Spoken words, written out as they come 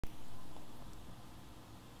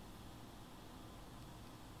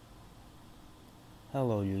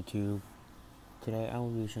Hello YouTube. Today I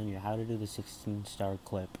will be showing you how to do the 16-star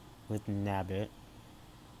clip with Nabbit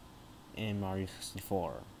in Mario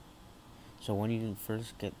 64. So when you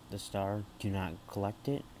first get the star, do not collect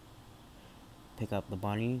it. Pick up the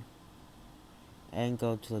bunny and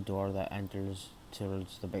go to the door that enters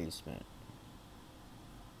towards the basement.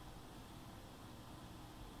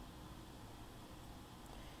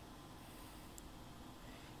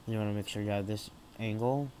 You want to make sure you have this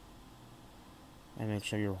angle and make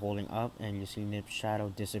sure you're holding up and you see Nip's shadow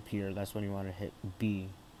disappear. That's when you want to hit B.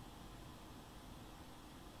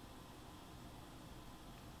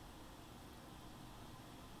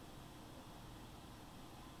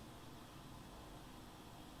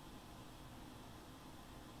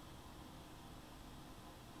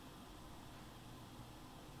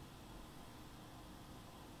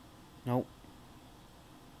 Nope.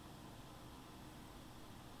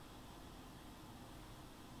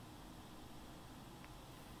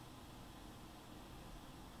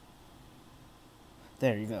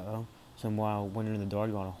 There you go. So while when you're in the door,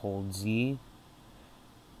 you want to hold Z,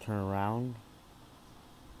 turn around,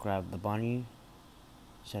 grab the bunny,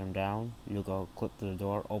 set him down. You'll go click to the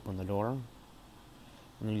door, open the door, and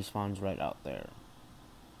then he spawns right out there.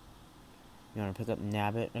 You want to pick up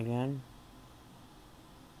Nabbit again.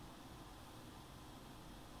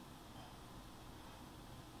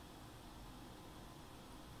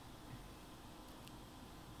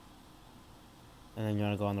 And then you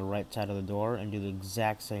want to go on the right side of the door and do the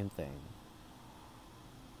exact same thing.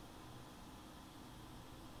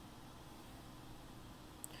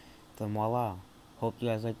 Then voila. Hope you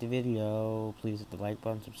guys liked the video. Please hit the like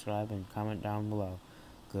button, subscribe, and comment down below.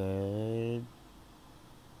 Goodbye.